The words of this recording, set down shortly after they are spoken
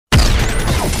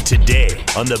Today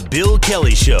on The Bill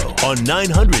Kelly Show on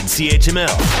 900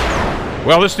 CHML.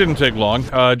 Well, this didn't take long.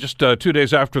 Just 2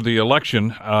 days after the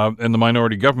election and the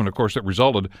minority government, of course, that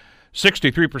resulted,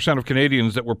 63% of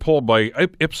Canadians that were polled by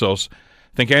IPSOS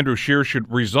think Andrew Scheer should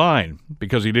resign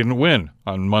because he didn't win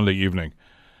on Monday evening.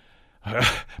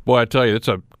 Boy, I tell you,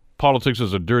 politics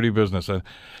is a dirty business.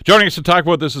 Joining us to talk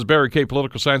about this is Barry Kay,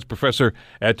 political science professor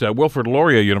at Wilfrid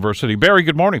Laurier University. Barry,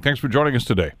 good morning. Thanks for joining us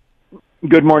today.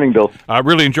 Good morning, Bill. I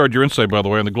really enjoyed your insight, by the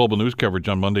way, on the global news coverage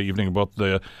on Monday evening about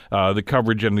the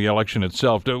coverage and the election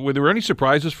itself. Were there any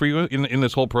surprises for you in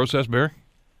this whole process, Barry?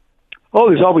 Oh,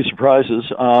 there's always surprises.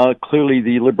 Clearly,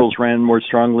 the Liberals ran more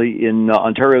strongly in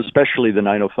Ontario, especially the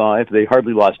 905. They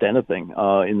hardly lost anything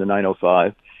in the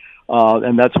 905.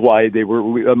 And that's why they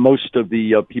were most of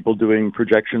the people doing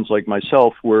projections like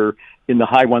myself were in the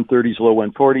high 130s, low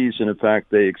 140s, and in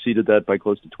fact, they exceeded that by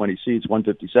close to 20 seats,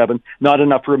 157. Not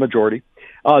enough for a majority.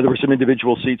 There were some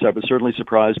individual seats I was certainly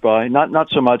surprised by. Not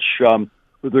so much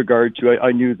with regard to,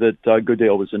 I knew that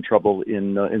Goodale was in trouble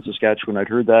in Saskatchewan. I'd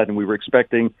heard that, and we were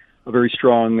expecting a very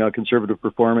strong conservative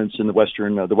performance in the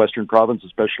western province,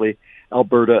 especially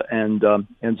Alberta and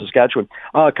Saskatchewan.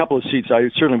 A couple of seats, I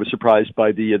certainly was surprised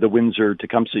by the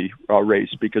Windsor-Tecumseh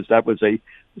race, because that was a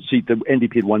seat that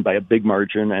NDP had won by a big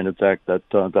margin, and in fact that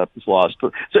was lost.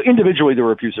 So individually, there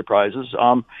were a few surprises.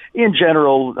 In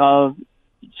general,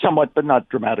 somewhat, but not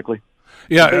dramatically.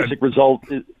 Yeah, the basic result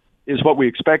is what we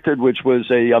expected, which was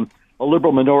a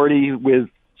Liberal minority with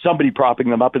somebody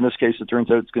propping them up. In this case, it turns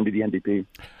out it's going to be the NDP.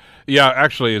 Yeah,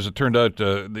 actually, as it turned out,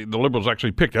 the Liberals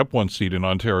actually picked up one seat in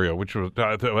Ontario, which was,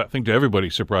 I think, to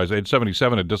everybody's surprise. They had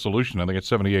 77 at dissolution. I think it's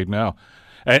 78 now.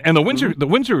 And the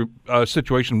Windsor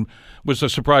situation was a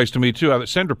surprise to me, too.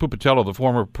 Sandra Pupatello, the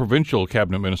former provincial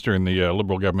cabinet minister in the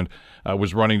Liberal government,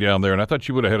 was running down there, and I thought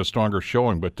she would have had a stronger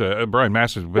showing. But Brian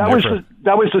Mass has been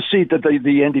that was the seat that the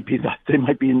NDP thought they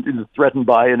might be threatened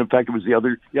by, and in fact, it was the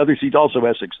other seat, also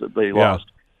Essex, that they lost.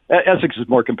 Essex is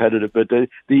more competitive, but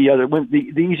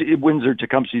the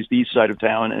Windsor-Tecumseh is the east side of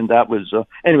town, and that was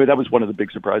anyway. That was one of the big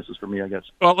surprises for me, I guess.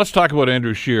 Well, let's talk about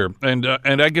Andrew Scheer, and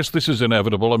I guess this is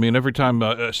inevitable. I mean, every time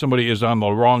somebody is on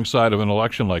the wrong side of an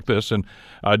election like this and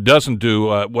doesn't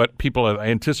do what people have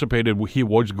anticipated he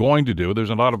was going to do, there's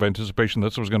a lot of anticipation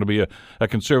this was going to be a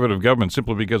conservative government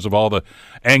simply because of all the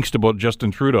angst about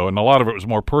Justin Trudeau, and a lot of it was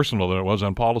more personal than it was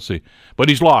on policy. But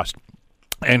he's lost.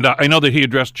 And I know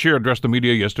that Scheer addressed the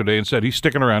media yesterday and said he's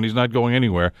sticking around, he's not going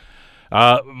anywhere.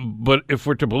 But if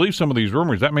we're to believe some of these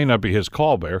rumors, that may not be his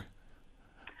call, Bear.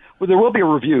 Well, there will be a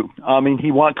review. I mean,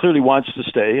 he clearly wants to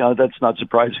stay. That's not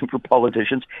surprising for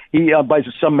politicians. He, by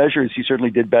some measures, he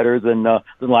certainly did better than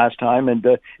last time, and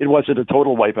it wasn't a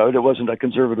total wipeout. It wasn't a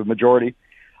conservative majority.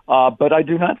 But I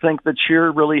do not think that Scheer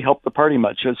really helped the party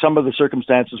much. Some of the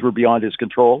circumstances were beyond his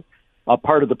control.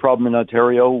 Part of the problem in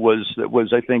Ontario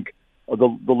was I think,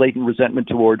 the latent resentment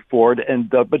toward Ford,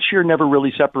 but Scheer never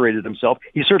really separated himself.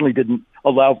 He certainly didn't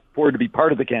allow Ford to be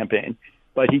part of the campaign,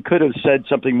 but he could have said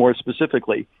something more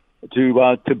specifically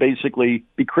to basically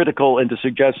be critical and to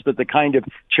suggest that the kind of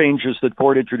changes that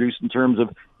Ford introduced in terms of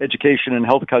education and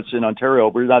health cuts in Ontario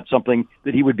were not something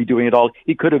that he would be doing at all.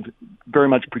 He could have very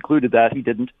much precluded that. He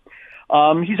didn't.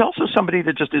 He's also somebody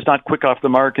that just is not quick off the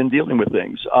mark in dealing with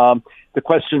things. The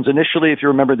questions initially, if you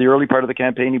remember the early part of the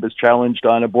campaign, he was challenged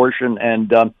on abortion and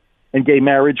gay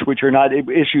marriage, which are not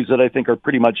issues that I think are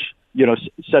pretty much,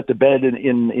 set to bed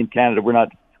in Canada.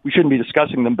 We shouldn't be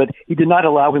discussing them, but he did not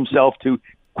allow himself to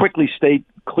quickly state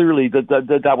clearly that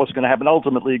wasn't going to happen.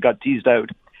 Ultimately, it got teased out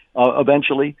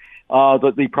eventually.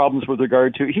 The problems with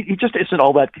regard to, he just isn't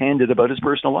all that candid about his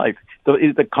personal life.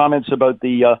 The comments about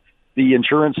the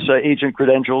insurance agent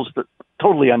credentials,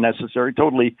 totally unnecessary,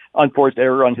 totally unforced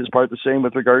error on his part. The same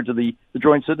with regard to the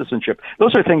joint citizenship.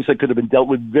 Those are things that could have been dealt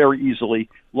with very easily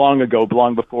long ago,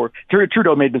 long before.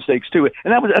 Trudeau made mistakes too.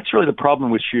 And that's really the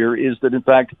problem with Scheer, is that in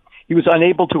fact he was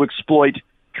unable to exploit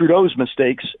Trudeau's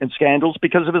mistakes and scandals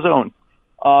because of his own.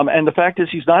 And the fact is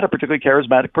he's not a particularly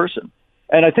charismatic person.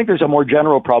 And I think there's a more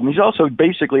general problem. He's also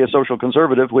basically a social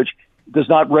conservative, which does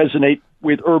not resonate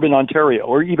with urban Ontario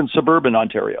or even suburban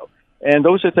Ontario. And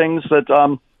those are things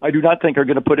that I do not think are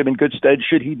going to put him in good stead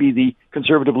should he be the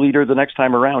conservative leader the next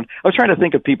time around. I was trying to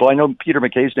think of people. I know Peter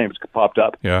MacKay's name has popped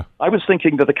up. Yeah. I was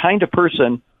thinking that the kind of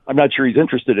person, I'm not sure he's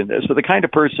interested in this, but the kind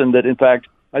of person that, in fact,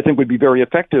 I think would be very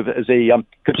effective as a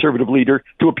conservative leader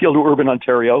to appeal to urban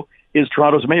Ontario is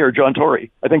Toronto's mayor, John Tory.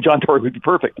 I think John Tory would be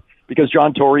perfect because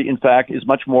John Tory, in fact, is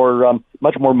much more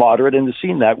moderate and is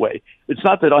seen that way. It's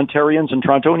not that Ontarians and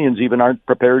Torontonians even aren't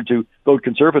prepared to vote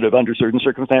conservative under certain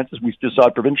circumstances. We just saw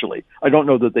it provincially. I don't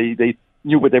know that they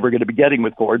knew what they were going to be getting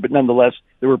with Ford, but nonetheless,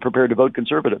 they were prepared to vote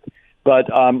conservative. But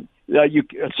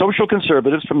social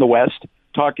conservatives from the West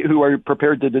who are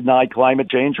prepared to deny climate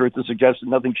change or to suggest that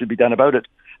nothing should be done about it.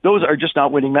 Those are just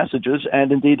not winning messages.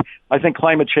 And indeed, I think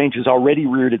climate change has already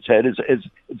reared its head,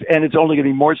 and it's only going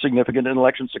to be more significant in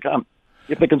elections to come.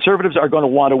 If the Conservatives are going to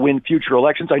want to win future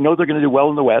elections, I know they're going to do well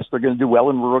in the West. They're going to do well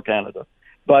in rural Canada.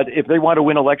 But if they want to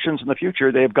win elections in the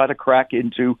future, they have got to crack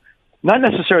into not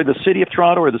necessarily the city of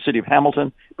Toronto or the city of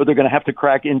Hamilton, but they're going to have to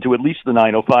crack into at least the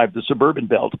 905, the suburban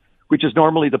belt, which is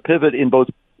normally the pivot in both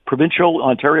provincial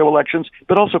Ontario elections,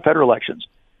 but also federal elections.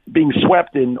 Being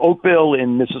swept in Oakville,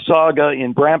 in Mississauga,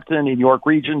 in Brampton, in York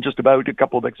Region, just about a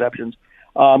couple of exceptions.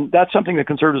 That's something that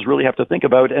Conservatives really have to think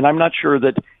about, and I'm not sure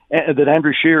that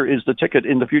Andrew Scheer is the ticket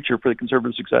in the future for the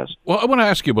Conservative success. Well, I want to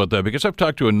ask you about that because I've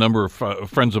talked to a number of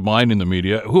friends of mine in the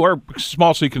media who are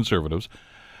small C Conservatives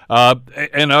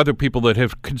and other people that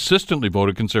have consistently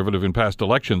voted Conservative in past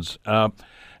elections.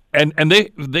 And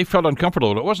they felt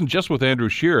uncomfortable. It wasn't just with Andrew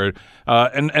Scheer.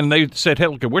 And they said, hey,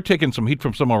 look, we're taking some heat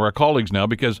from some of our colleagues now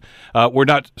because we're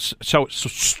not so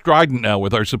strident now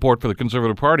with our support for the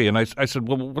Conservative Party. And I said,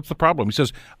 well, what's the problem? He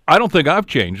says, I don't think I've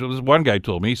changed. This one guy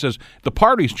told me. He says, the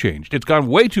party's changed. It's gone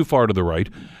way too far to the right.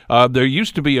 There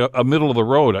used to be a middle of the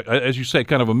road, as you say,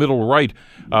 kind of a middle right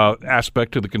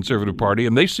aspect to the Conservative Party.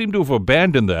 And they seem to have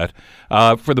abandoned that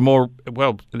for the more,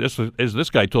 well, as this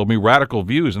guy told me, radical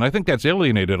views. And I think that's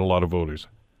alienated a lot of voters.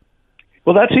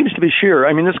 Well, that seems to be Scheer.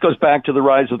 I mean, this goes back to the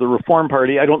rise of the Reform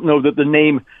Party. I don't know that the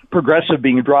name progressive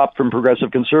being dropped from progressive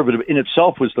conservative in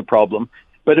itself was the problem,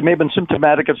 but it may have been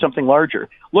symptomatic of something larger.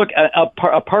 Look,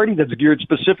 a party that's geared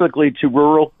specifically to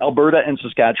rural Alberta and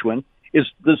Saskatchewan is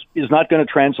not going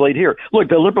to translate here. Look,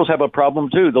 the Liberals have a problem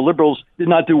too. The Liberals did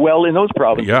not do well in those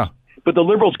provinces. Yeah. But the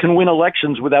Liberals can win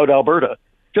elections without Alberta.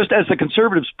 Just as the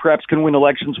Conservatives perhaps can win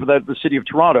elections without the city of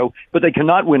Toronto, but they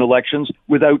cannot win elections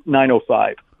without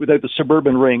 905, without the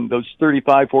suburban ring, those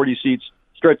 35, 40 seats,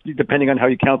 stretched depending on how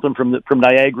you count them from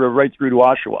Niagara right through to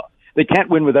Oshawa. They can't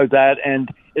win without that, and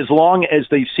as long as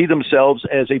they see themselves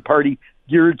as a party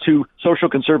geared to social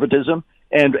conservatism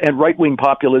and right-wing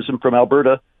populism from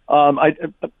Alberta,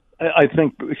 I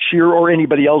think Scheer or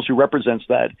anybody else who represents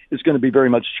that is going to be very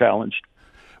much challenged.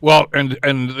 Well,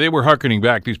 and they were hearkening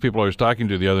back, these people I was talking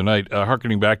to the other night,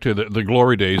 hearkening back to the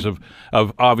glory days of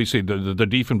obviously the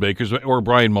Diefenbakers or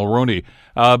Brian Mulroney,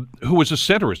 who was a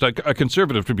centrist, a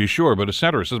conservative to be sure, but a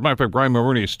centrist. As a matter of fact, Brian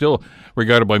Mulroney is still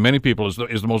regarded by many people as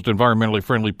the most environmentally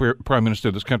friendly prime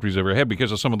minister this country's ever had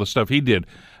because of some of the stuff he did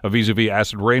vis-a-vis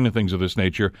acid rain and things of this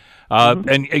nature.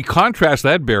 And contrast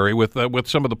that, Barry, with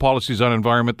some of the policies on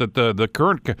environment that the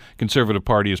current Conservative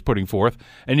Party is putting forth,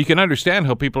 and you can understand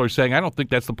how people are saying, I don't think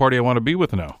that's the party I want to be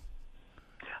with now.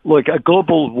 Look,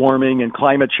 global warming and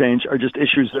climate change are just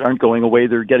issues that aren't going away.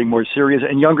 They're getting more serious.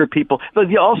 And younger people, but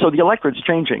also the electorate's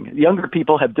changing. Younger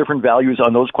people have different values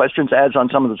on those questions as on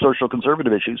some of the social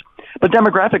conservative issues. But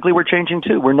demographically, we're changing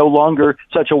too. We're no longer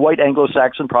such a white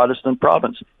Anglo-Saxon Protestant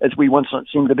province as we once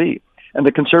seemed to be. And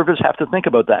the Conservatives have to think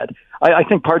about that. I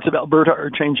think parts of Alberta are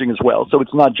changing as well. So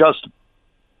it's not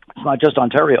just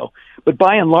Ontario. But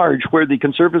by and large, where the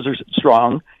Conservatives are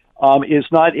strong, is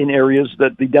not in areas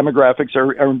that the demographics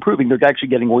are improving. They're actually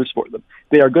getting worse for them.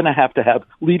 They are going to have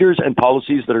leaders and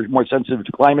policies that are more sensitive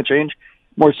to climate change,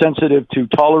 more sensitive to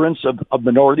tolerance of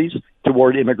minorities,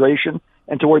 toward immigration,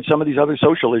 and towards some of these other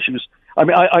social issues. I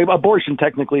mean, abortion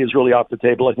technically is really off the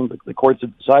table. I think the courts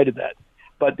have decided that.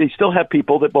 But they still have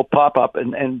people that will pop up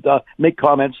and make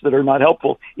comments that are not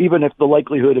helpful, even if the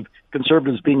likelihood of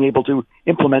Conservatives being able to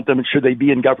implement them, should they be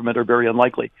in government, are very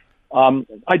unlikely.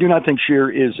 I do not think Scheer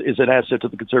is an asset to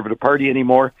the Conservative Party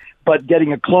anymore, but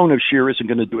getting a clone of Scheer isn't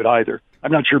going to do it either.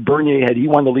 I'm not sure Bernier, had he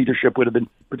won the leadership, would have been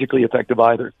particularly effective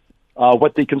either.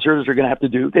 What the Conservatives are going to have to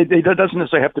do, it doesn't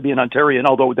necessarily have to be an Ontarian,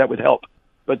 although that would help,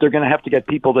 but they're going to have to get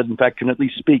people that, in fact, can at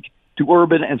least speak to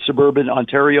urban and suburban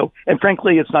Ontario. And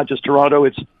frankly, it's not just Toronto,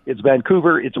 it's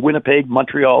Vancouver, it's Winnipeg,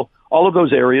 Montreal. All of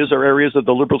those areas are areas that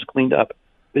the Liberals cleaned up.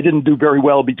 They didn't do very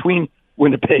well between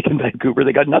Winnipeg and Vancouver.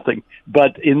 They got nothing.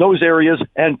 But in those areas,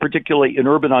 and particularly in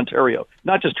urban Ontario,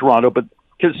 not just Toronto, but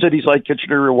cities like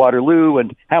Kitchener, Waterloo,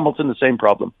 and Hamilton, the same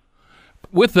problem.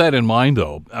 With that in mind,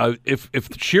 though, if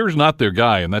Scheer's not their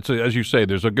guy, and that's, as you say,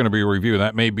 there's going to be a review, and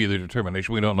that may be the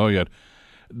determination. We don't know yet.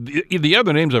 The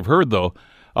other names I've heard, though,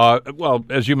 well,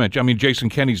 as you mentioned, I mean, Jason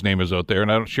Kenney's name is out there,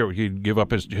 and I'm not sure he'd give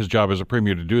up his job as a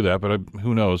premier to do that, but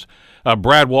who knows?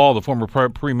 Brad Wall, the former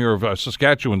premier of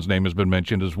Saskatchewan's name has been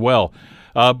mentioned as well.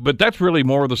 But that's really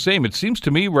more of the same. It seems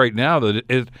to me right now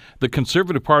that the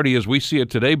Conservative Party, as we see it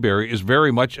today, Barry, is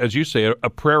very much, as you say, a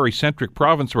prairie-centric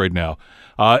province right now.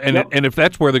 And if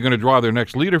that's where they're going to draw their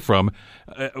next leader from,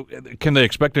 can they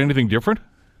expect anything different?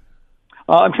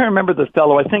 I'm trying to remember the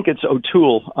fellow. I think it's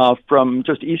O'Toole from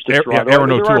just east of Toronto.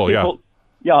 Aaron O'Toole,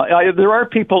 Yeah, there are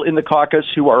people in the caucus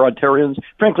who are Ontarians.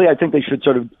 Frankly, I think they should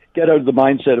sort of get out of the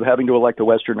mindset of having to elect a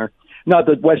Westerner. Not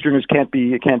that Westerners can't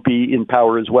be in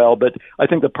power as well, but I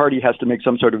think the party has to make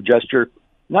some sort of gesture,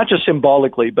 not just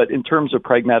symbolically, but in terms of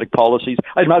pragmatic policies.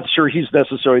 I'm not sure he's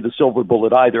necessarily the silver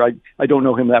bullet either. I don't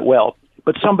know him that well.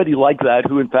 But somebody like that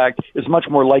who, in fact, is much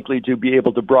more likely to be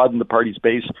able to broaden the party's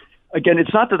base. Again,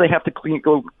 it's not that they have to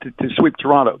go to sweep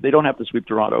Toronto. They don't have to sweep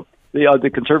Toronto.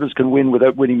 The Conservatives can win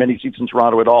without winning many seats in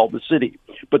Toronto at all, the city.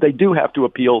 But they do have to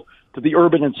appeal to the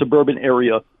urban and suburban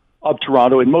area of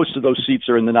Toronto, and most of those seats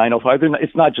are in the 905.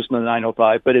 It's not just in the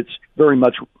 905, but it's very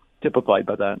much typified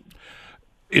by that.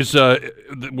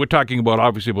 We're talking about,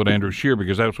 obviously, about Andrew Scheer,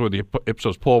 because that's what the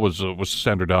IPSOS poll was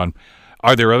centered on.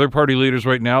 Are there other party leaders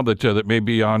right now that may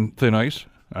be on thin ice?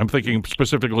 I'm thinking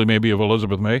specifically maybe of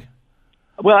Elizabeth May.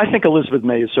 Well, I think Elizabeth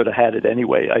May has sort of had it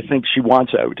anyway. I think she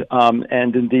wants out.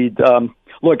 And indeed,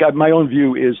 look, my own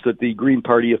view is that the Green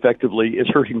Party effectively is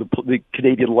hurting the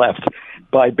Canadian left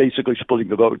by basically splitting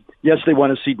the vote. Yes, they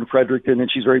want a seat in Fredericton, and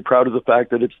she's very proud of the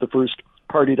fact that it's the first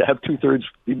party to have 2/3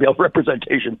 female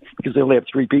representation because they only have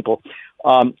 3 people.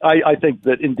 I think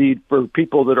that indeed for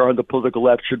people that are on the political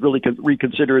left should really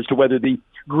reconsider as to whether the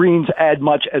Greens add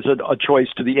much as a choice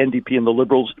to the NDP and the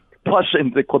Liberals, plus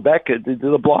in the Quebec,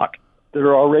 the Bloc, that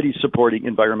are already supporting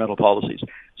environmental policies.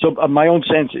 So my own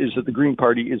sense is that the Green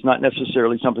Party is not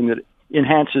necessarily something that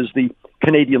enhances the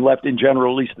Canadian left in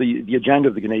general, at least the agenda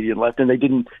of the Canadian left, and they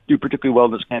didn't do particularly well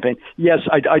in this campaign. Yes,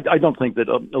 I don't think that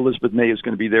Elizabeth May is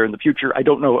going to be there in the future. I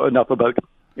don't know enough about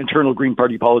internal Green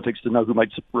Party politics to know who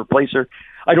might replace her.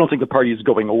 I don't think the party is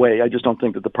going away. I just don't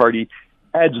think that the party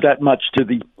adds that much to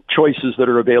the choices that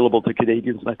are available to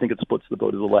Canadians, and I think it splits the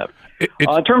vote of the left.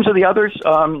 In terms of the others,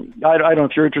 I don't know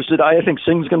if you're interested. I think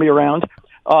Singh's going to be around.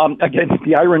 Again,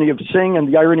 the irony of Singh and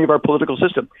the irony of our political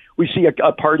system. We see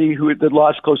a party that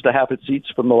lost close to half its seats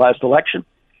from the last election,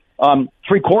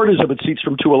 3/4 of its seats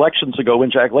from 2 elections ago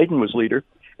when Jack Layton was leader,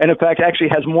 and in fact actually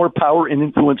has more power and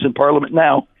influence in Parliament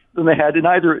now than they had in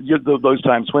either of those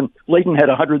times. When Layton had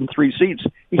 103 seats,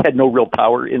 he had no real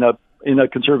power in a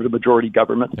Conservative majority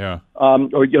government,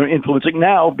 or influencing.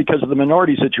 Now because of the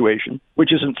minority situation,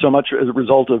 which isn't so much as a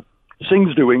result of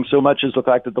Singh's doing, so much as the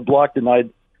fact that the Bloc denied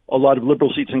a lot of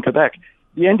Liberal seats in Quebec.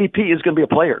 The NDP is going to be a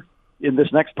player in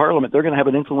this next Parliament. They're going to have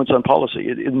an influence on policy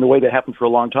in the way they happened for a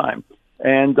long time,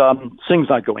 and Singh's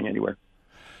not going anywhere.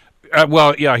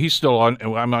 Well, yeah, he's still on,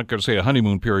 I'm not going to say a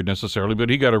honeymoon period necessarily, but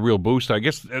he got a real boost. I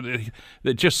guess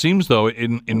it just seems, though,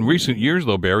 in recent years,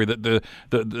 though, Barry, that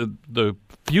the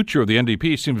future of the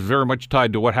NDP seems very much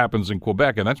tied to what happens in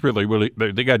Quebec, and that's really,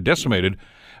 they got decimated.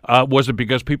 Was it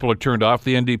because people had turned off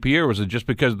the NDP, or was it just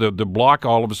because the Bloc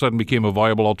all of a sudden became a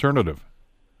viable alternative?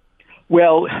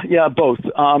 Well, yeah, both.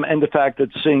 And the fact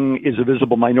that Singh is a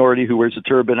visible minority who wears a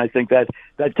turban, I think that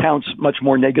counts much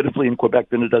more negatively in Quebec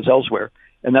than it does elsewhere.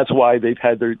 And that's why they've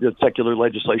had their secular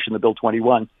legislation, the Bill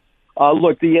 21.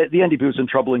 Look, the NDP was in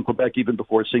trouble in Quebec even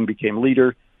before Singh became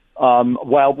leader.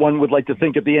 While one would like to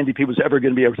think if the NDP was ever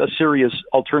going to be a serious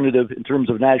alternative in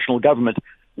terms of national government,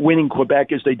 winning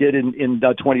Quebec as they did in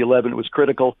 2011 was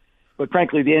critical. But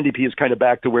frankly, the NDP is kind of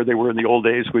back to where they were in the old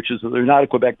days, which is that they're not a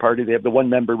Quebec party. They have the one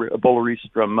member,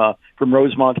 Boularice from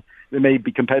Rosemont. They may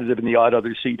be competitive in the odd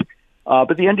other seat.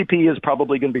 But the NDP is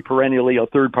probably going to be perennially a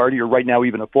third party, or right now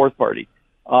even a fourth party.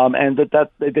 And that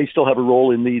they still have a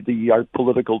role in our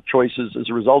political choices as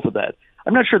a result of that.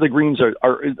 I'm not sure the Greens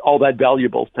are all that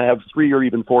valuable to have 3 or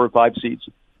even 4 or 5 seats,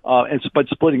 but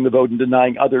splitting the vote and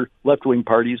denying other left-wing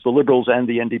parties, the Liberals and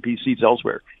the NDP, seats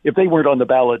elsewhere. If they weren't on the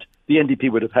ballot, the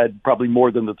NDP would have had probably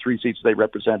more than the 3 seats they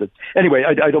represented. Anyway,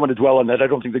 I don't want to dwell on that. I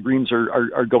don't think the Greens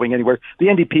are going anywhere. The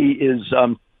NDP is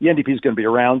going to be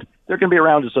around. They're going to be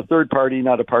around as a third party,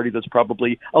 not a party that's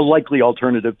probably a likely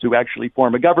alternative to actually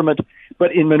form a government.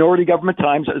 But in minority government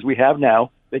times, as we have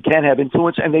now, they can have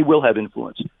influence, and they will have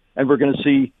influence. And we're going to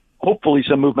see, hopefully,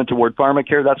 some movement toward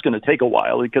pharmacare. That's going to take a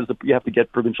while because you have to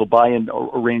get provincial buy-in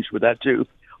arranged with that too.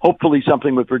 Hopefully,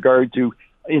 something with regard to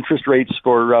interest rates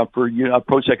for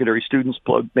post-secondary students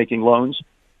making loans.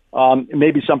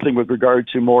 Maybe something with regard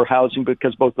to more housing,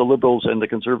 because both the Liberals and the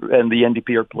Conservative and the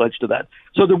NDP are pledged to that.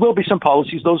 So there will be some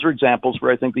policies. Those are examples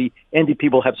where I think the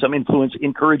NDP will have some influence,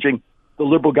 encouraging the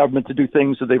Liberal government to do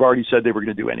things that they've already said they were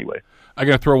going to do anyway. I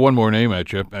got to throw one more name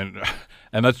at you,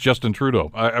 and that's Justin Trudeau.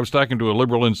 I was talking to a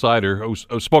Liberal insider who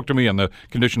spoke to me on the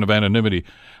condition of anonymity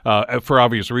for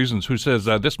obvious reasons, who says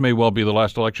this may well be the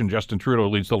last election Justin Trudeau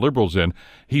leads the Liberals in.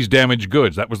 He's damaged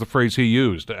goods. That was the phrase he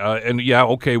used. And yeah,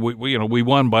 okay, we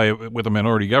won with a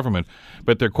minority government,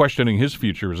 but they're questioning his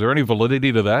future. Is there any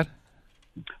validity to that?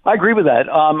 I agree with that.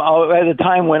 At a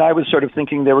time when I was sort of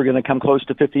thinking they were going to come close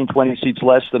to 15, 20 seats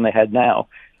less than they had now,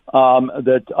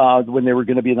 when they were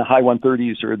going to be in the high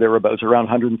 130s or thereabouts, around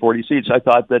 140 seats, I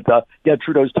thought that,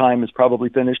 Trudeau's time is probably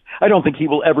finished. I don't think he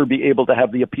will ever be able to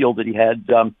have the appeal that he had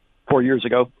 4 years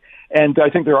ago. And I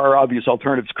think there are obvious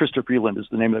alternatives. Chrystia Freeland is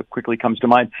the name that quickly comes to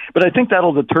mind. But I think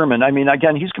that'll determine,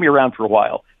 again, he's going to be around for a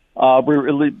while.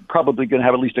 We're probably going to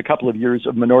have at least a couple of years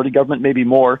of minority government, maybe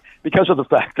more, because of the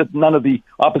fact that none of the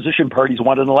opposition parties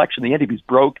want an election. The NDP's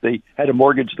broke. They had to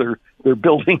mortgage their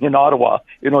building in Ottawa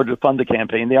in order to fund the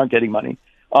campaign. They aren't getting money.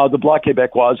 The Bloc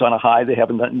Québécois on a high. They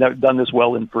haven't done this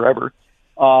well in forever.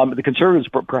 The Conservatives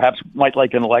perhaps might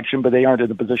like an election, but they aren't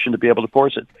in a position to be able to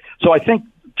force it. So I think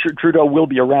Trudeau will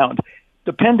be around.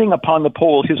 Depending upon the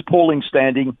poll, his polling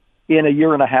standing in a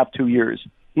year and a half, 2 years,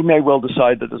 he may well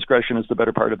decide that discretion is the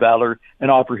better part of valor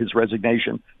and offer his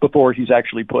resignation before he's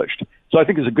actually pushed. So I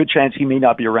think there's a good chance he may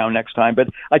not be around next time. But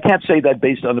I can't say that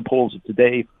based on the polls of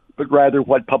today, but rather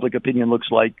what public opinion looks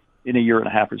like in a year and a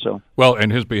half or so. Well,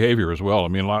 and his behavior as well.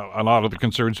 A lot of the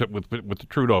concerns with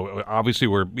Trudeau obviously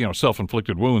were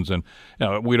self-inflicted wounds, and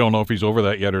we don't know if he's over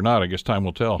that yet or not. I guess time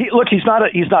will tell. He's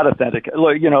not authentic.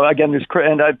 Again,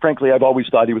 frankly, I've always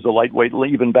thought he was a lightweight,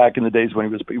 even back in the days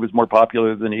when he was more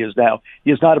popular than he is now.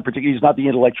 He's not the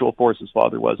intellectual force his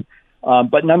father was.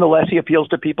 But nonetheless, he appeals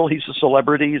to people. He's a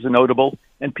celebrity. He's a notable,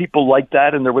 and people like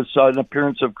that. And there was an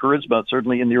appearance of charisma,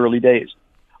 certainly in the early days.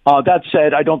 That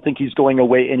said, I don't think he's going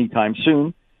away anytime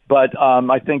soon, but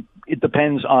I think it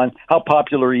depends on how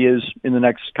popular he is in the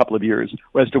next couple of years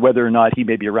as to whether or not he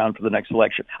may be around for the next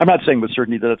election. I'm not saying with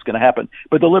certainty that it's going to happen,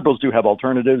 but the Liberals do have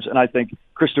alternatives, and I think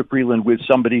Chrystia Freeland was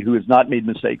somebody who has not made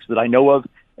mistakes that I know of,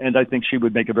 and I think she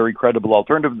would make a very credible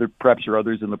alternative. There perhaps are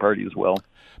others in the party as well.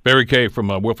 Barry Kay from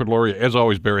Wilfrid Laurier. As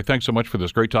always, Barry, thanks so much for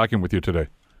this. Great talking with you today.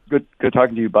 Good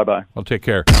talking to you. Bye-bye. Well, take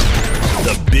care.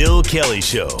 The Bill Kelly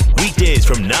Show, weekdays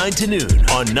from 9 to noon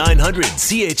on 900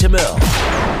 CHML.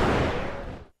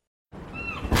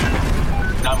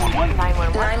 911.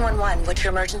 911, what's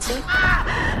your emergency?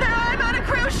 I'm on a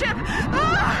cruise ship.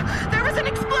 There was an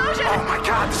explosion. Oh my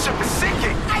God, the ship is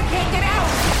sinking. I can't get out.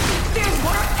 There's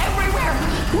water everywhere.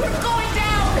 We're going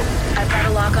down. I've got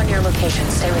a lock on your location.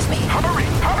 Stay with me. Hurry.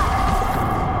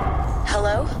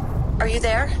 Hello? Are you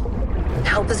there?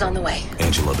 Help is on the way.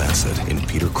 Angela Bassett and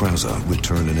Peter Krause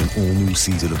return in an all-new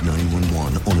season of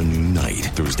 911 on a new night.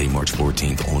 Thursday, March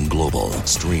 14th on Global.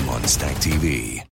 Stream on Stack TV.